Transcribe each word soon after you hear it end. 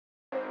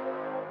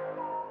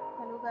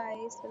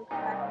guys, welcome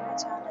back to my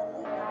channel,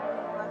 and now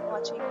you are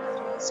watching a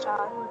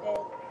 3-star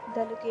hotel.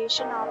 The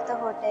location of the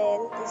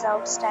hotel is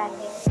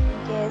outstanding.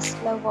 Guests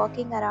love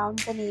walking around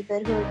the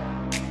neighborhood.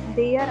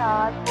 There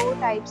are 4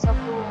 types of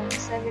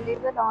rooms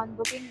available on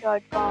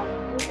booking.com.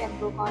 You can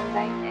book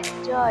online and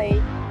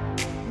enjoy it.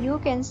 You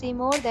can see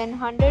more than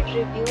 100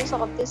 reviews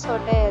of this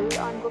hotel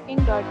on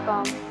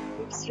booking.com.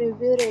 Its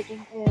review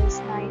rating is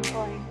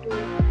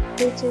 9.2,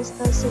 which is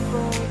the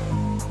superb.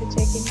 The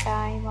check-in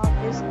time of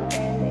this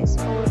hotel is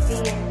 4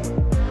 p.m.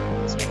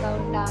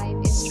 Check-out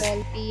time is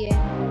 12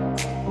 p.m.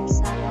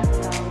 Pets are not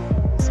allowed in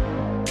this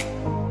hotel.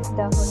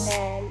 The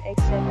hotel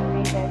accepts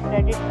major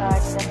credit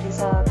cards and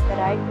reserves the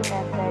right to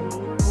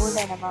temporarily hold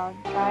an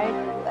amount prior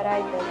to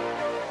arrival.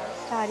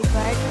 Guests are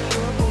required to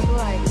show a photo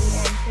ID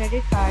and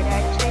credit card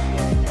at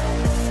check-in.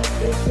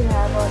 If you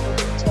have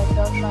already checked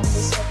out from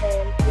this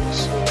hotel, please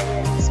share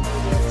your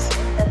experience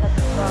in the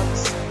comment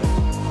box.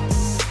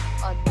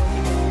 Or more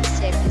details,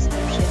 check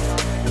description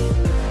of the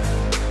video.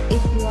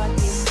 If you are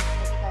facing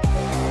any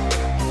kind of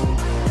problem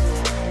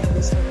in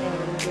this hotel,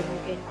 then you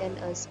can tell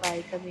us by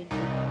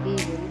commenting. We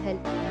will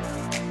help you.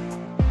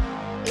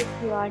 If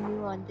you are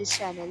new on this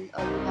channel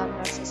or you have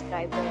not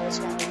subscribed our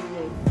channel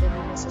yet, then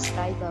you must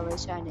subscribe our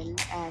channel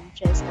and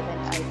press the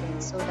bell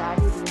icon so that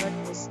you do not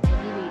miss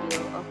any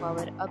video of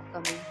our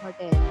upcoming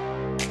hotel.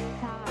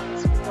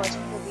 Thanks for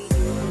watching the video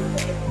till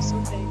the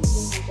episode ends.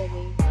 See you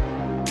again.